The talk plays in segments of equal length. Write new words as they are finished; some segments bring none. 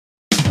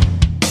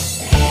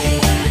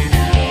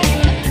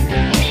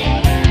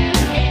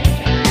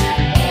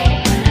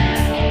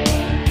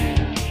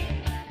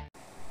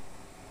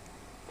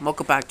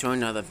back to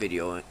another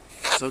video.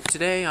 So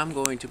today I'm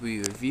going to be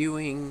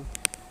reviewing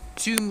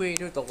Tomb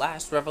Raider: The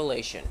Last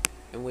Revelation,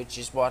 and which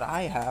is what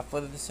I have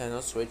for the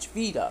Nintendo Switch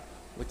Vita,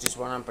 which is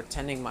what I'm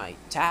pretending my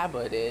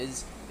tablet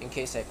is in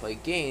case I play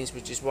games,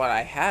 which is what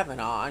I have it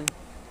on.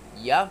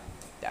 Yup,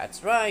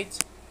 that's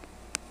right.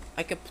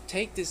 I could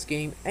take this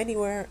game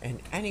anywhere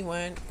and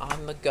anywhere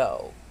on the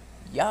go.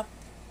 Yup.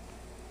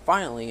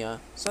 Finally,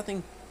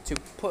 something to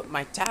put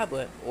my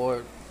tablet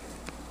or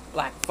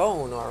black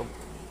phone or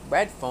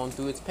red phone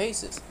through its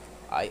paces.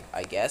 I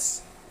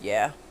guess.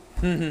 Yeah.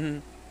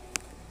 You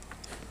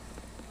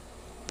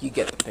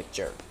get the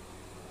picture.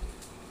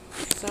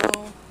 So,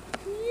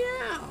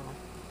 yeah.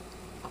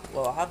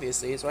 Well,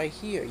 obviously it's right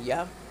here,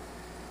 yeah.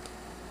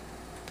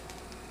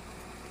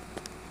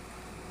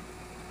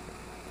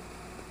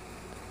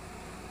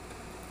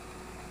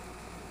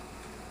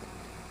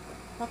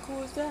 How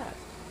cool is that?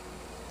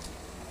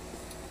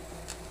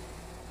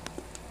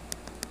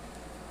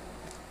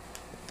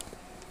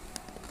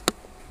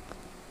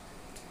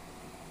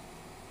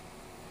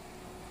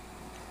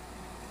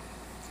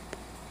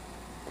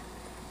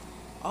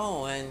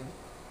 Oh, and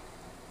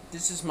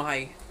this is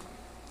my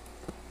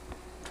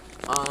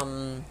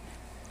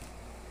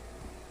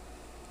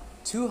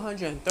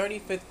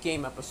 235th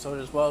game episode,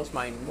 as well as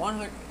my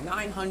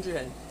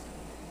 900.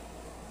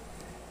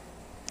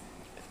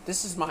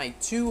 This is my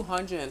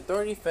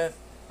 235th,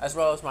 as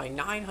well as my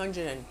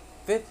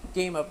 905th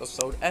game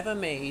episode ever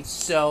made.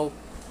 So,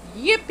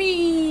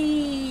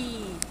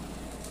 yippee!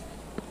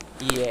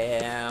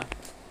 Yeah.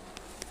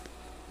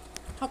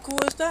 How cool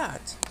is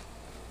that?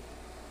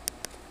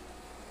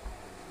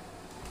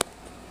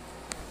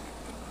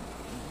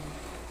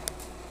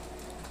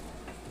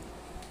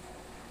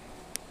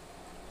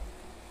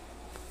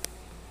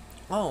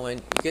 Oh, and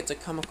you get to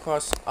come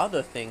across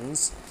other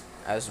things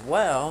as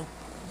well.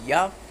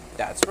 Yup,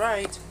 that's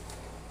right.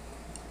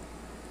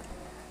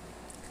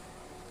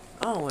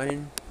 Oh,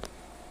 and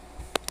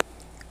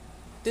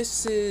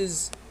this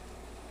is,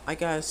 I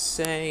gotta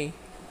say,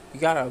 you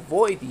gotta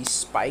avoid these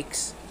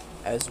spikes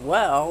as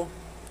well.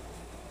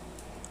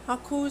 How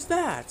cool is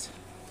that?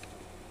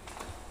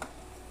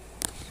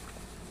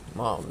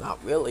 Well,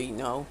 not really,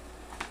 no.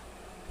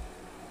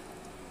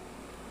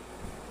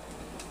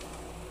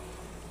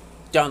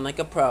 Done like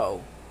a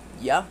pro.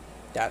 Yeah,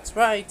 that's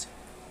right.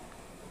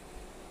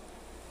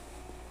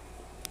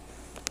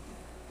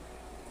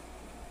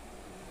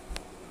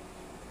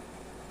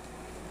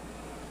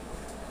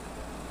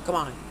 Come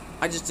on,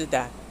 I just did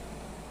that.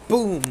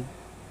 Boom.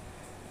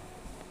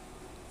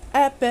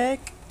 Epic.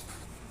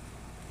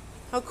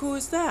 How cool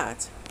is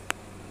that?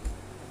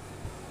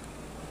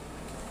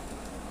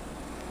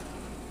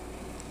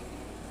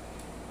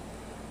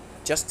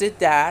 Just did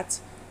that.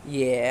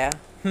 Yeah.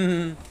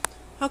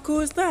 How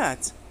cool is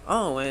that?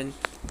 Oh, and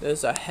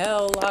there's a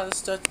hell lot of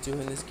stuff to do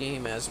in this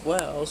game as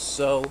well,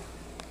 so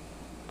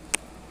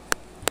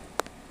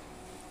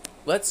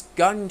let's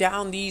gun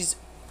down these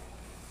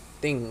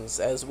things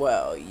as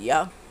well.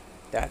 Yeah,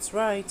 that's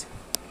right.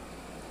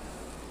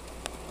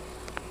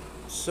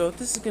 So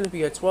this is going to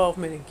be a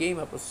 12-minute game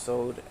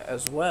episode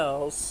as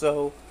well,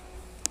 so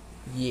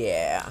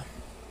yeah,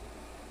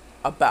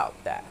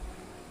 about that.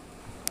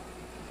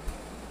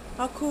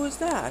 How cool is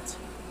that?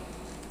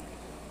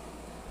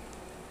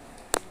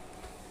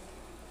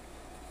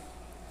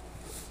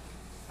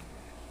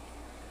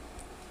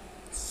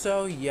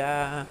 So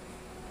yeah,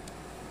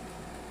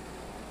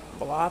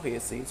 well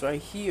obviously it's right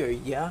here,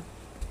 yeah.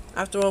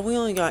 After all, we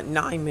only got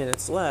 9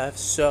 minutes left,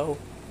 so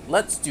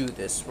let's do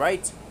this,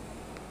 right?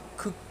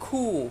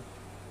 Cool.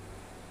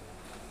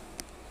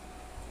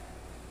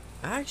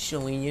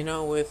 Actually, you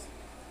know, with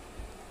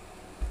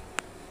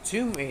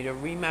Tomb Raider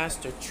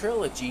Remastered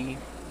Trilogy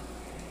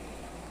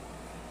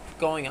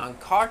going on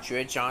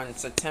cartridge on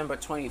September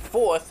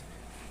 24th,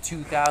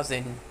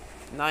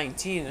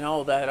 2019, and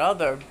all that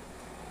other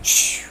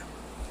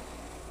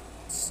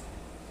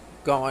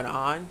going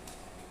on.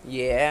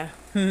 Yeah.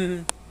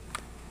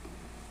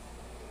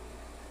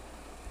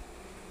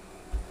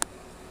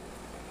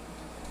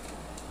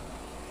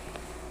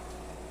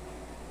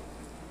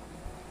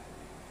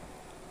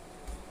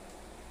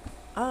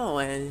 Oh,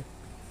 and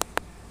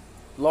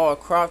Lara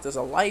Croft is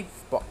a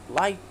life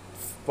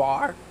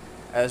bar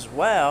as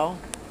well.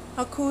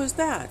 How cool is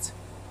that?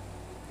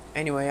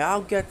 Anyway,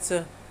 I'll get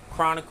to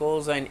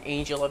Chronicles and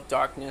Angel of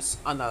Darkness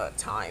another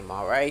time,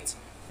 alright?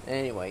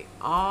 Anyway,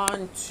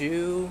 on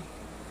to,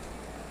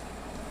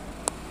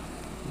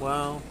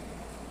 well,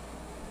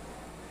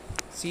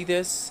 see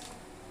this,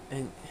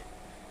 and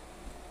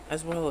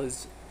as well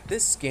as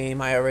this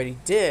game I already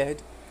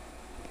did,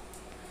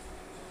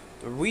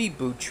 the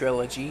Reboot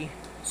Trilogy,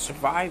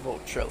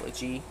 Survival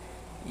Trilogy.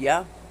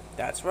 Yeah,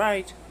 that's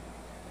right.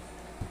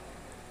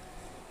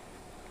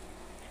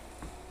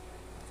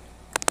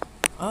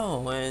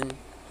 Oh, and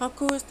how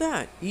cool is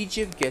that?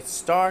 Egypt gets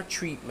star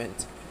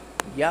treatment.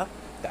 Yep,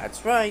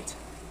 that's right.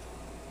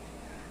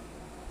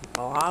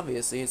 Well,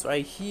 obviously it's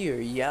right here,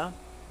 yeah?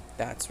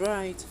 That's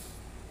right.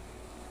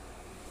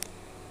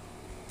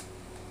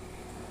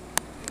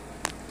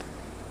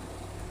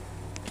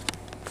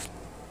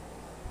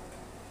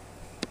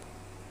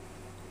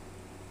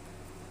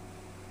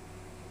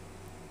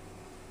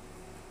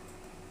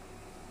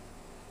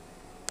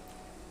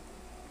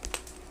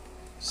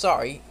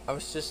 Sorry, I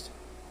was just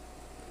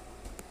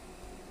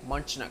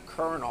munching a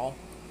kernel.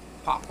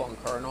 Popcorn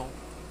kernel.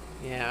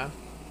 Yeah.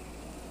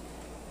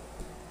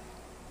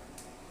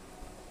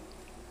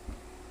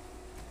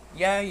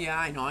 Yeah,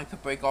 I know I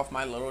could break off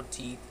my little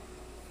teeth.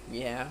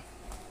 Yeah.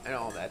 And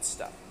all that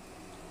stuff.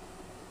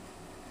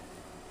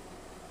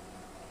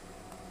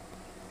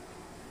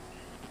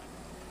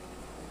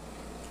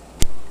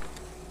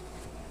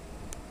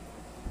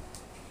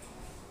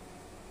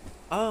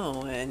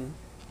 Oh, and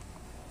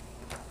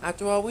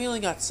after all, we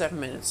only got 7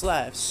 minutes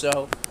left,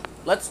 so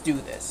let's do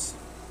this.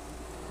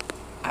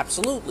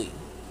 Absolutely.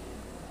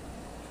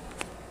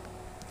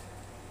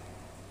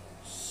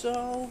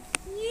 So,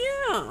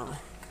 yeah.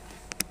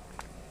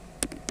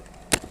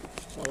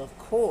 Well, of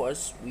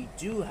course, we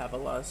do have a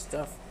lot of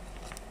stuff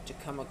to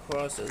come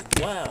across as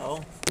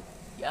well.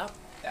 Yep,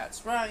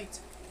 that's right.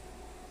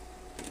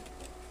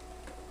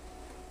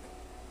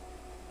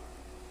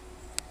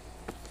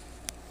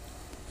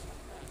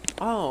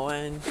 Oh,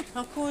 and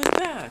how cool is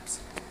that?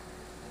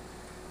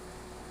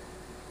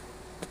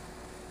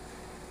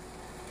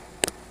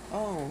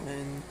 Oh,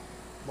 and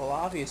well,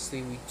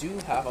 obviously we do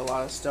have a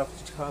lot of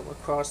stuff to come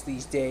across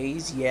these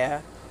days,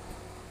 yeah.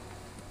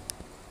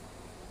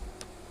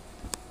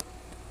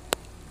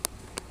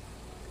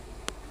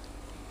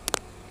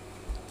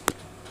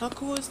 How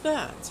cool is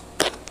that?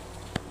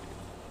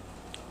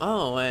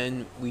 Oh,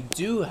 and we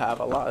do have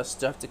a lot of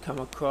stuff to come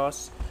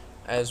across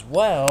as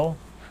well.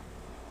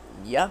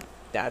 Yep,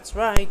 that's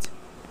right.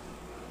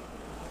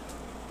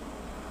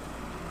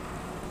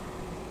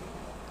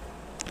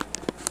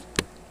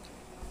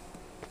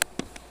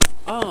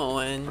 Oh,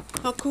 and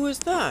how cool is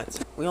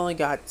that? We only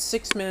got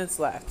 6 minutes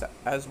left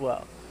as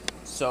well.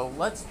 So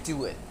let's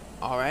do it,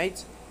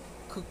 alright?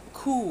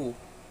 Cool.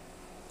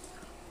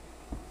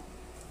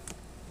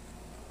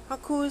 How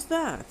cool is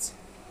that?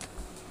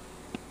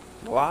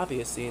 Well,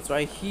 obviously, it's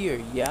right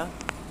here, yeah?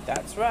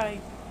 That's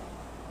right.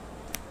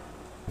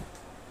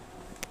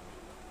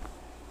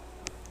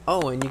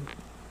 Oh, and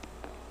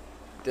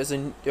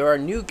there are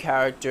new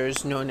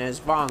characters known as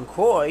Von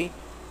Croy.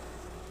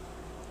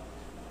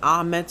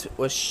 Ahmet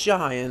was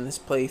shy in this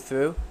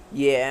playthrough.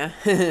 Yeah,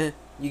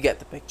 you get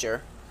the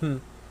picture. Oh,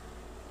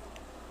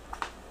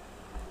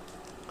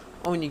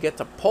 and you get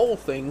to pull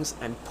things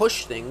and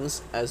push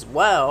things as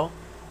well.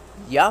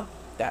 Yup,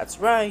 that's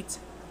right.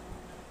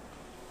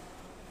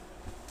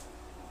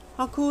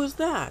 How cool is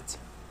that?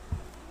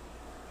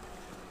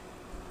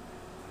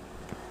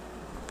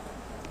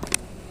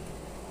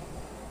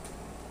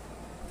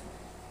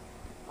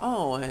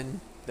 Oh,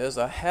 and there's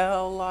a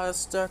hell lot of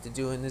stuff to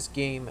do in this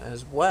game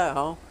as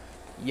well.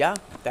 Yeah,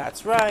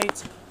 that's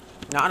right.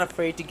 Not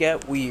afraid to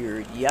get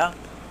weird. Yeah,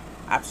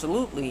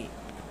 absolutely.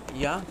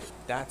 Yeah,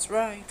 that's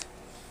right.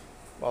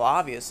 Well,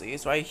 obviously,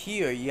 it's right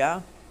here.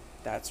 Yeah,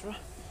 that's right.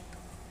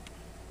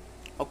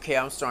 Okay,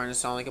 I'm starting to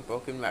sound like a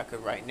broken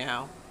record right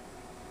now.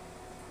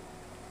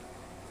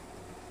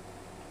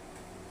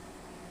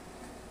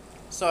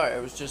 Sorry, I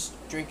was just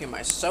drinking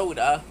my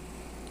soda.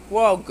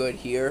 We're all good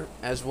here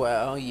as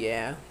well,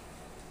 yeah.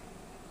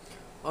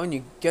 Oh, and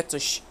you get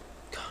to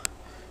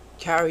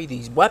carry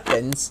these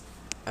weapons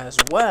as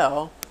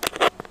well.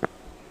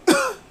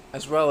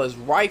 As well as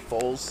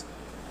rifles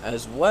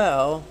as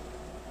well.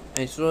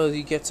 And as well as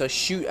you get to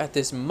shoot at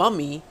this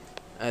mummy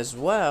as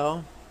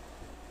well.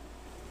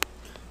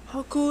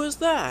 How cool is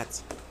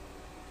that?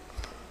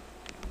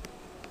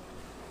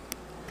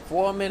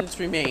 4 minutes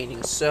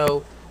remaining,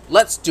 so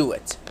let's do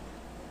it.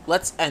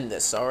 Let's end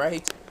this,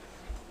 alright?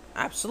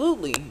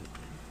 Absolutely.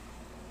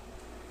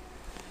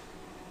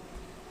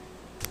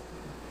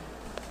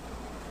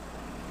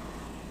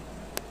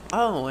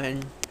 Oh,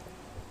 and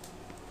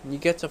you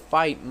get to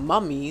fight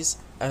mummies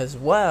as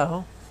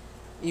well,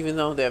 even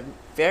though they're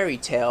fairy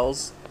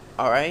tales,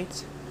 alright?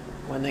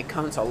 When they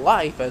come to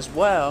life as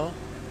well.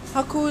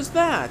 How cool is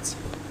that?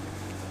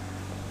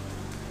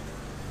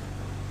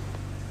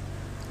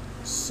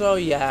 So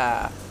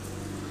yeah.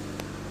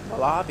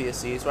 Well,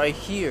 obviously, it's right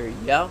here,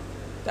 yeah?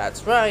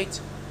 That's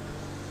right.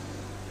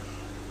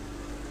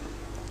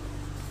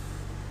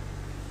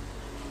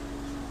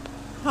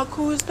 How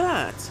cool is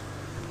that?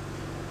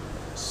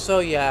 So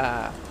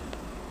yeah.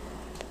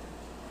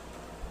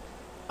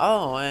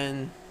 Oh,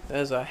 and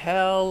there's a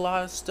hell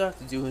lot of stuff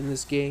to do in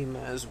this game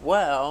as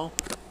well.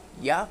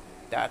 Yep,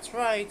 that's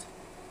right.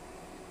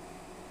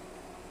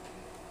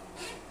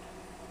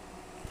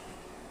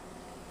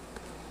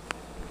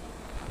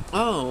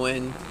 Oh,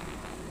 and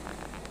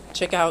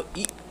check out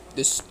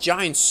this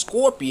giant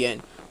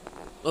scorpion.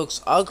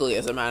 Looks ugly,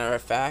 as a matter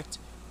of fact.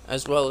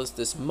 As well as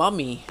this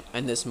mummy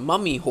and this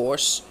mummy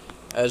horse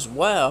as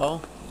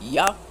well.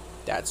 Yup,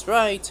 that's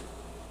right.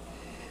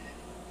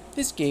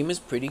 This game is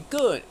pretty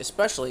good,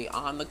 especially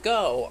on the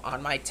go,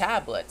 on my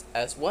tablet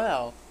as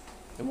well,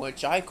 in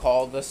which I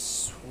call the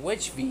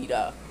Switch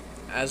Vita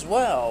as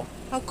well.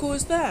 How cool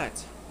is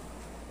that?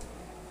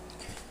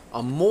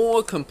 A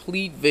more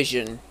complete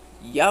vision.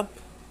 Yup,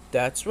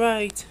 that's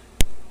right.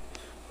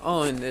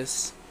 Oh, and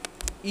this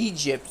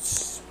Egypt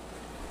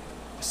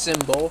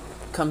symbol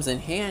comes in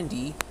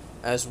handy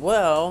as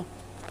well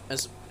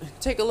As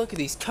take a look at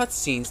these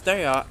cutscenes,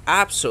 they are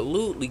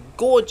absolutely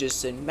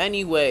gorgeous in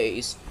many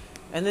ways.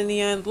 And in the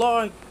end,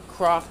 Lara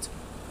Croft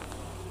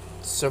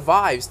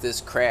survives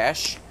this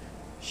crash.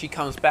 She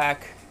comes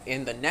back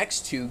in the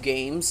next two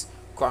games,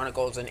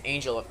 Chronicles and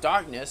Angel of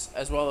Darkness,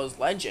 as well as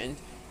Legend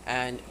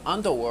and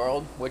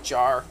Underworld, which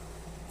are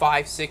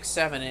 5, 6,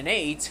 7, and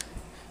 8,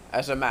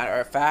 as a matter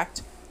of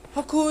fact.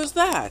 How cool is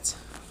that?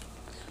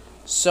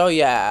 So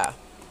yeah.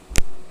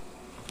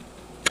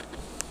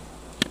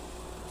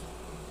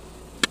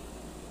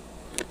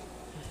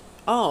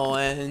 Oh,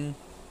 and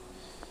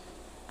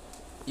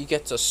you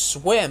get to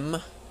swim.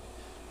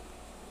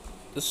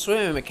 The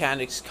swimming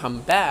mechanics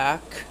come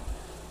back,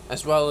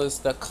 as well as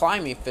the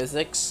climbing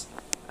physics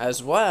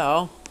as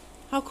well.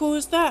 How cool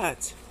is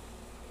that?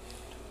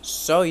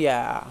 So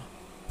yeah.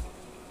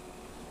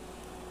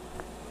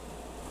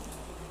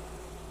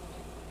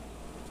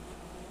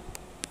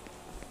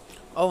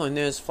 Oh, and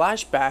there's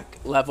flashback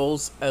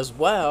levels as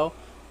well,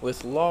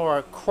 with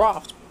Lara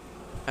Croft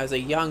as a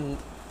young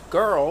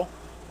girl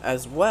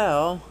as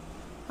well.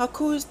 How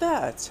cool is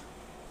that?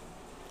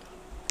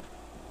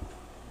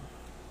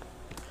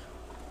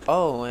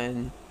 Oh,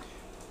 and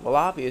well,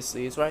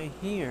 obviously it's right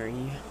here.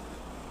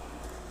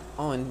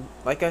 Oh, and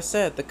like I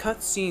said, the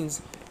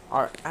cutscenes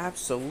are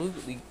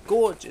absolutely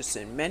gorgeous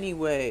in many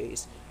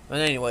ways. But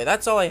anyway,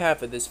 that's all I have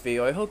for this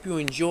video. I hope you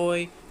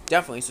enjoy.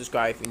 Definitely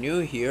subscribe if you're new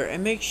here,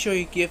 and make sure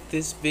you give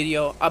this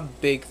video a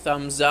big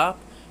thumbs up,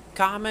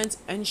 comment,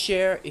 and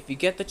share if you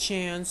get the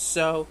chance.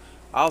 So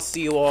I'll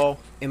see you all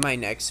in my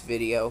next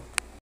video.